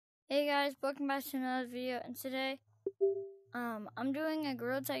Hey guys, welcome back to another video, and today, I'm doing a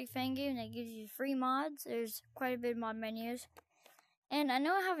Gorilla Tag fan game that gives you free mods. There's quite a bit of mod menus, and I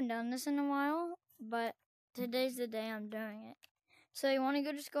know I haven't done this in a while, but today's the day I'm doing it. So you want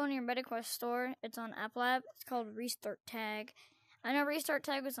to just go in your MetaQuest store. It's on AppLab. It's called Restart Tag. I know Restart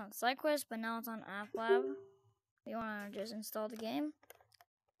Tag was on SideQuest, but now it's on AppLab. You want to just install the game.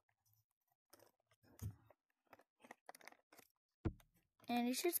 And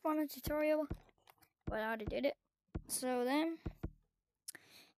you should spawn a tutorial, but I already did it. So then,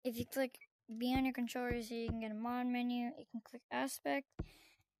 if you click B on your controller so you can get a mod menu, you can click aspect.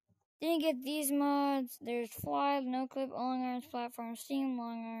 Then you get these mods. There's fly, no clip, long arms, platform, steam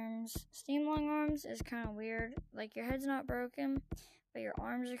long arms. Steam long arms is kind of weird. Like your head's not broken, but your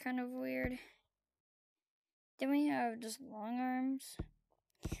arms are kind of weird. Then we have just long arms,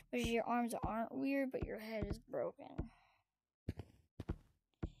 which your arms aren't weird, but your head is broken.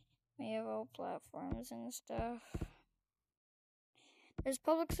 We have all platforms and stuff. There's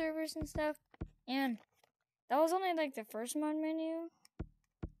public servers and stuff, and that was only like the first mod menu.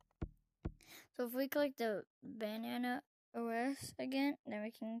 So if we click the Banana OS again, then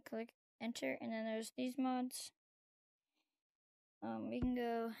we can click enter, and then there's these mods. We can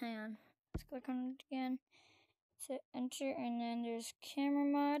go, hang on, let's click on it again, hit enter, and then there's camera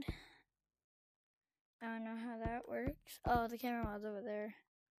mod. I don't know how that works. Oh, the camera mod's over there,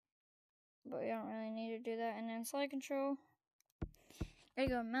 but we don't really need to do that. And then slide control. Gotta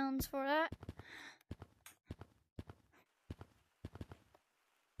go mountains for that.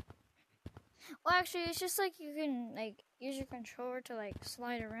 Well, actually, it's just like you can use your controller to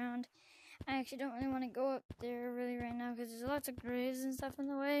slide around. I actually don't really want to go up there really right now because there's lots of graves and stuff in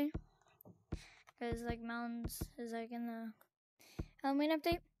the way. Because mountains is in the Halloween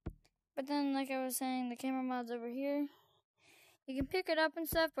update. But then, like I was saying, the camera mod's over here. You can pick it up and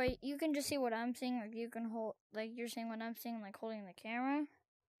stuff, but you can just see what I'm seeing. Like you can hold, you're seeing what I'm seeing, holding the camera.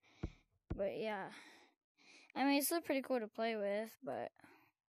 But yeah, I mean it's still pretty cool to play with, but.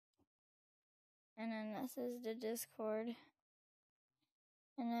 And then this is the Discord.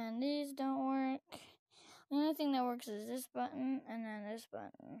 And then these don't work. The only thing that works is this button and then this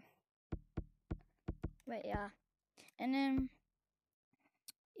button. But yeah. And then,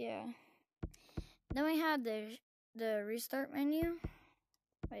 yeah. Then we have the restart menu.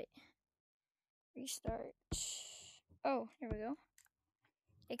 Wait. Restart. Oh, here we go.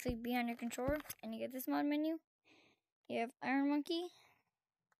 You click B on your controller and you get this mod menu. You have Iron Monkey,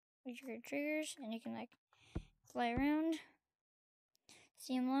 which are your triggers, and you can fly around.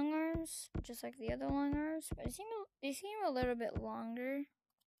 Steam long arms, just like the other long arms, but they seem a little bit longer.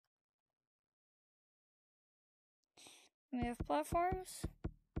 We have platforms,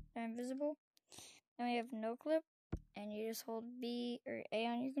 they're invisible. Then we have no clip, and you just hold B or A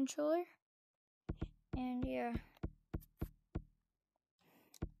on your controller. And yeah.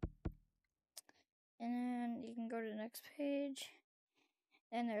 And then you can go to the next page.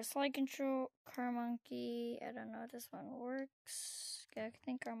 Then there's slide control, car monkey. I don't know if this one works. I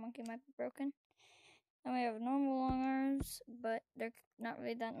think car monkey might be broken. Then we have normal long arms, but they're not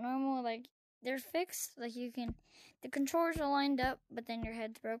really that normal. They're fixed. The controllers are lined up, but then your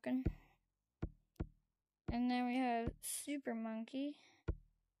head's broken. And then we have super monkey,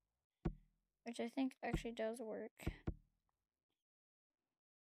 which I think actually does work.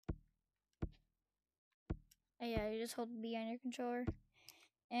 Yeah, you just hold B on your controller.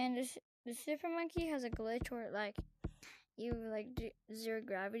 And the super monkey has a glitch where you do zero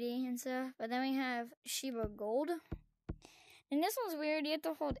gravity and stuff. But then we have Shiba Gold. And this one's weird. You have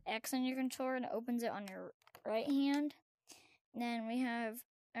to hold X on your controller and it opens it on your right hand. And then we have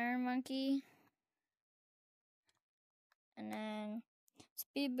Iron Monkey. And then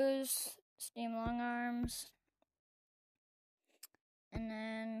Speed Boost, Steam Long Arms. And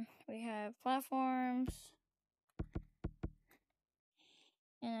then we have platforms.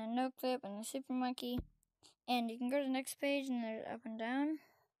 And then no clip and the super monkey. And you can go to the next page and there's up and down.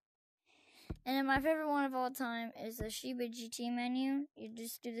 And then my favorite one of all time is the Shiba GT menu. You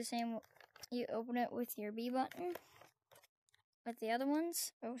just do the same. You open it with your B button. Like the other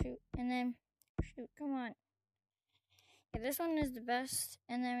ones. Oh shoot. And then, shoot, come on. Yeah, this one is the best.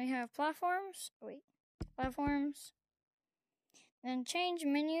 And then we have platforms. Wait. Platforms. Then change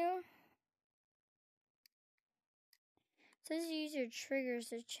menu. It says you use your triggers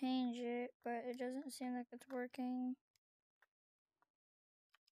to change it, but it doesn't seem like it's working.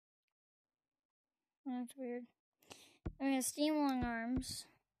 That's weird. Then we have Steam Long Arms.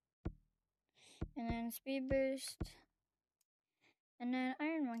 And then Speed Boost. And then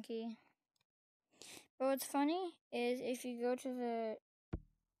Iron Monkey. But what's funny is if you go to the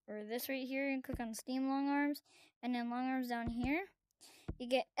or this right here, and click on Steam long arms, and then long arms down here, you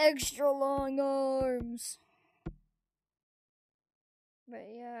get extra long arms. But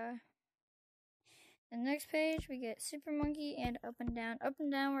yeah. The next page, we get Super Monkey and up and down. Up and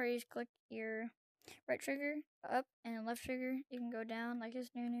down, where you just click your right trigger, up, and left trigger. You can go down like this.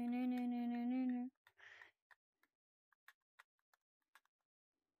 No, no, no, no, no, no, no, no.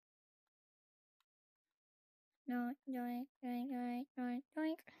 No, doink, doink, doink, doink,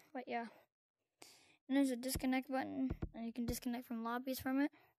 doink. But yeah. And there's a disconnect button, and you can disconnect from lobbies from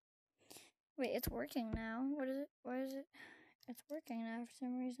it. Wait, it's working now. What is it? Why is it? It's working now for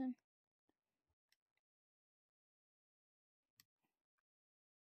some reason.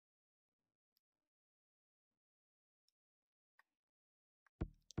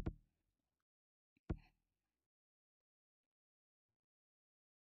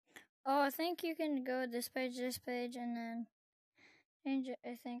 Oh, I think you can go this page, and then change it,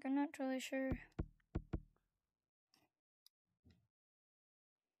 I think. I'm not totally sure.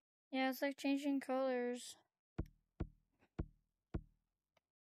 Yeah, it's like changing colors.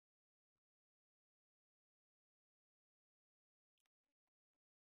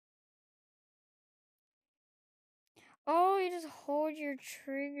 Oh, you just hold your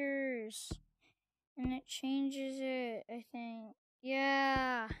triggers. And it changes it, I think.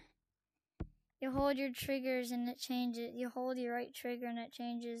 Yeah. You hold your triggers and it changes. You hold your right trigger and it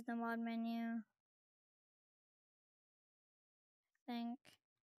changes the mod menu. I think.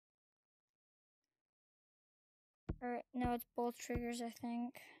 Or, no, it's both triggers, I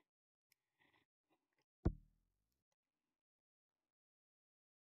think.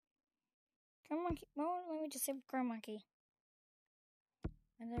 Crow Monkey. Oh, let me just say Crow Monkey.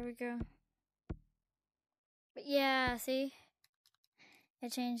 And there we go. But yeah, see? I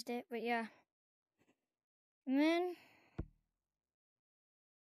changed it, but yeah. And then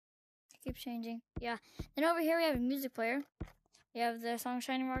it keeps changing. Yeah. Then over here we have a music player. We have the song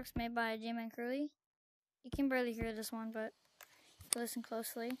Shining Marks made by J-Man Curly. You can barely hear this one, but listen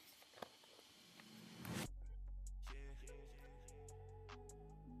closely.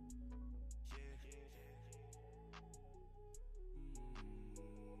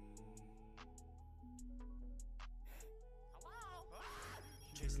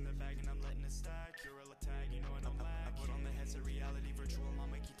 Chasing the bag and I'm letting it stack. You're a tag, you know, and I'm lag. Put on the headset, reality, virtual,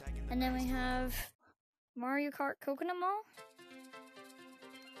 mama keep tagging the. And then we have Mario Kart Coconut Mall.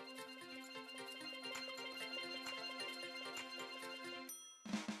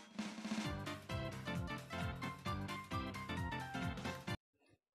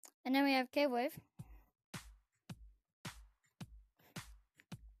 And then we have Cave Wave.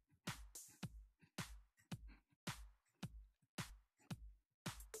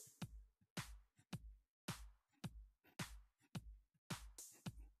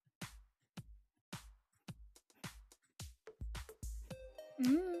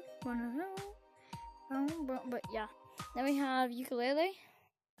 But yeah. Then we have Ukulele.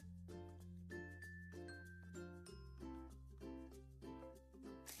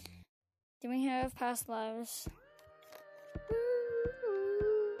 Then we have Past Lives.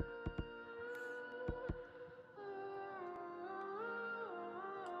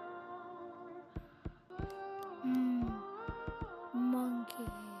 Monkey.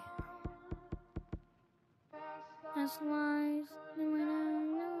 Past Lives.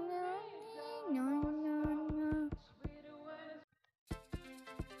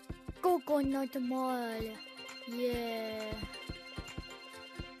 Coconut Mall. Yeah.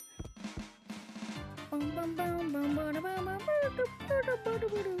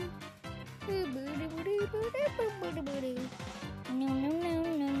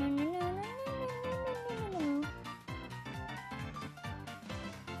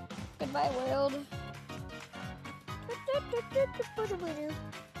 Goodbye, world.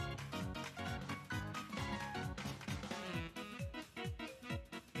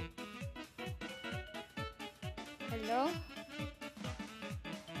 Hello?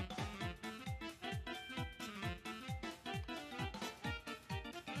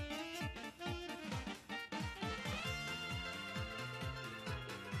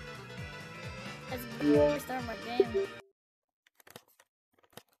 Let's go start my game.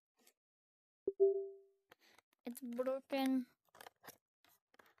 It's broken.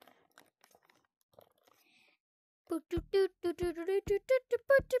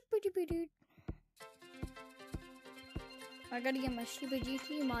 I gotta get my Shiba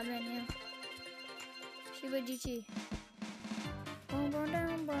GT mod right now. Shiba GT.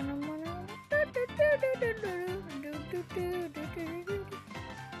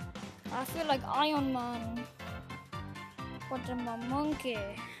 I feel like Iron Man. But I'm a monkey.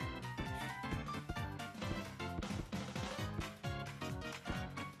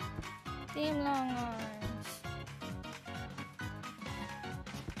 Steam long arms.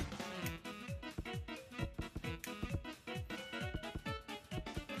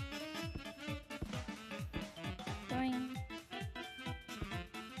 Doing.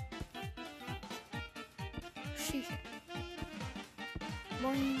 Sheep.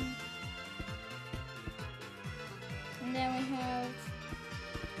 Boing. And then we have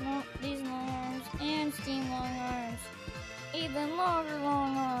these long arms and steam long arms. Even longer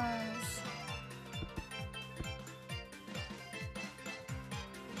long arms.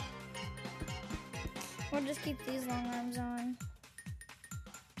 We'll just keep these long arms on.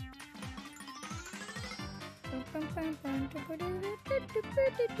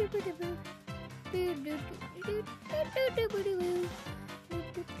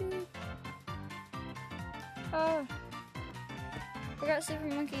 Oh, forgot Super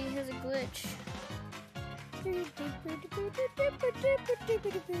Monkey has a glitch. The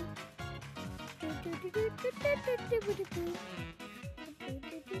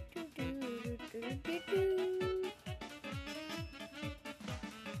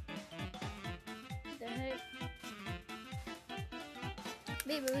heck?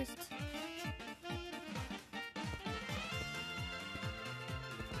 B-Boost.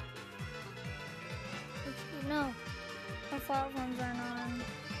 No, my platforms aren't on.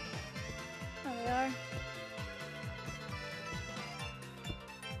 Oh, they are.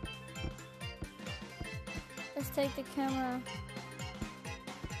 Let's take the camera.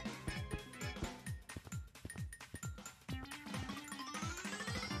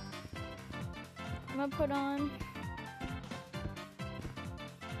 I'm gonna put on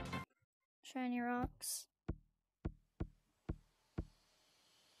shiny rocks.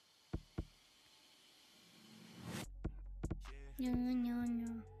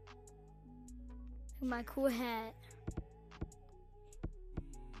 Look at my cool hat.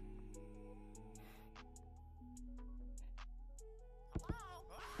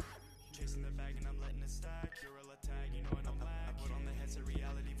 Chasing the bag and I'm letting it stack. Gorilla tag, you know what I'm like. I put on the headset,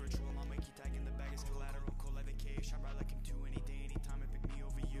 reality virtual. Mama keep tagging the bag is collateral. Cold like the cage. I ride like him too. Any day, anytime. It pick me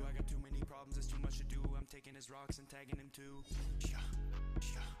over you. I got too many problems. There's too much to do. I'm taking his rocks and tagging him too.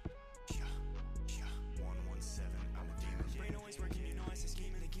 117. I'm a demon. Brain always working. You know I say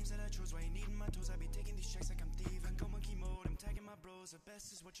scheming. The games that I chose. Why you needing my toes? I be taking these checks like I'm thieving. Go monkey mode. I'm tagging my bros. The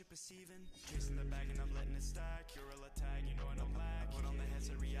best is what you're perceiving. Chasing the bag and I'm letting it stack. Gorilla tag. You know what I'm like. I put on the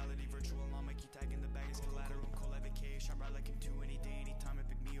headset, reality virtual. Mama keep tagging the bag is collateral. Cold like the cage. I ride like him too. Any day, anytime. It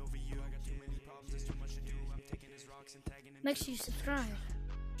pick me over you. I got too many problems. There's too much to do. I'm taking his rocks and tagging him. Make sure you subscribe.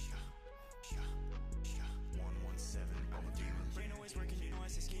 117. I'm a demon. Brain always working. You know I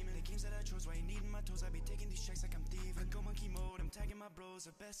say scheming. The games that I chose. Why you needing my toes? I be taking these checks like I'm thieving. Go monkey mode. I'm tagging my bros.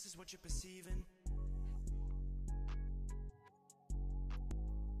 The best is what you're perceiving.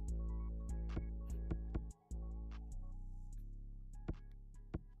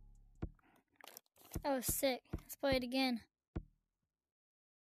 That was sick. Let's play it again.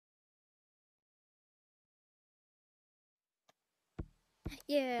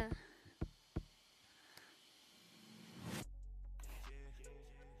 Yeah.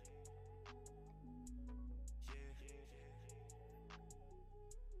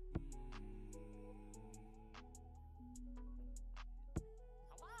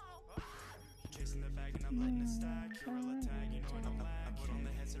 Chasing the bag and I'm letting it stack. Gorilla tag, you know what I'm like. I put on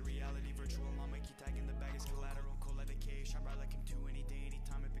the headset, reality virtual. Mama keep tagging the bag is collateral. Cold like the cage. I ride like him too. Any day,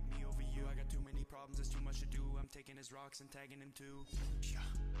 anytime. It pick me over you. I got too many problems. There's too much to do. I'm taking his rocks and tagging him too.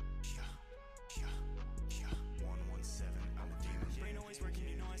 117. I'm a demon. Brain always working.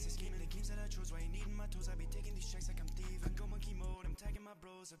 You know I say scheming. The games that I chose. Why you needing my toes? I be taking these checks like I'm thieving. Go monkey mode. I'm tagging my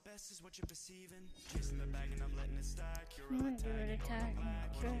bros. The best is what you're perceiving. Chasing the bag and I'm letting it stack. Gorilla tag, you know what I'm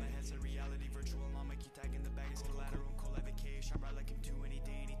like. Put on the headset, reality virtual. Mama keep tagging the bag is collateral. Cold like the cage. I ride like him too. Any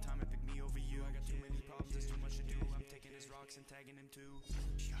day, anytime. It pick me over you. I got too many problems. There's too much to do. I'm taking his rocks and tagging him too.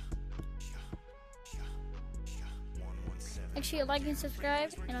 117. Make sure you like and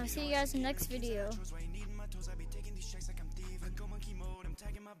subscribe, and I'll see you guys in the next video. I be taking these checks like I'm thieving. Go monkey mode. I'm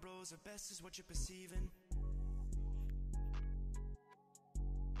tagging my bros. The best is what you're perceiving.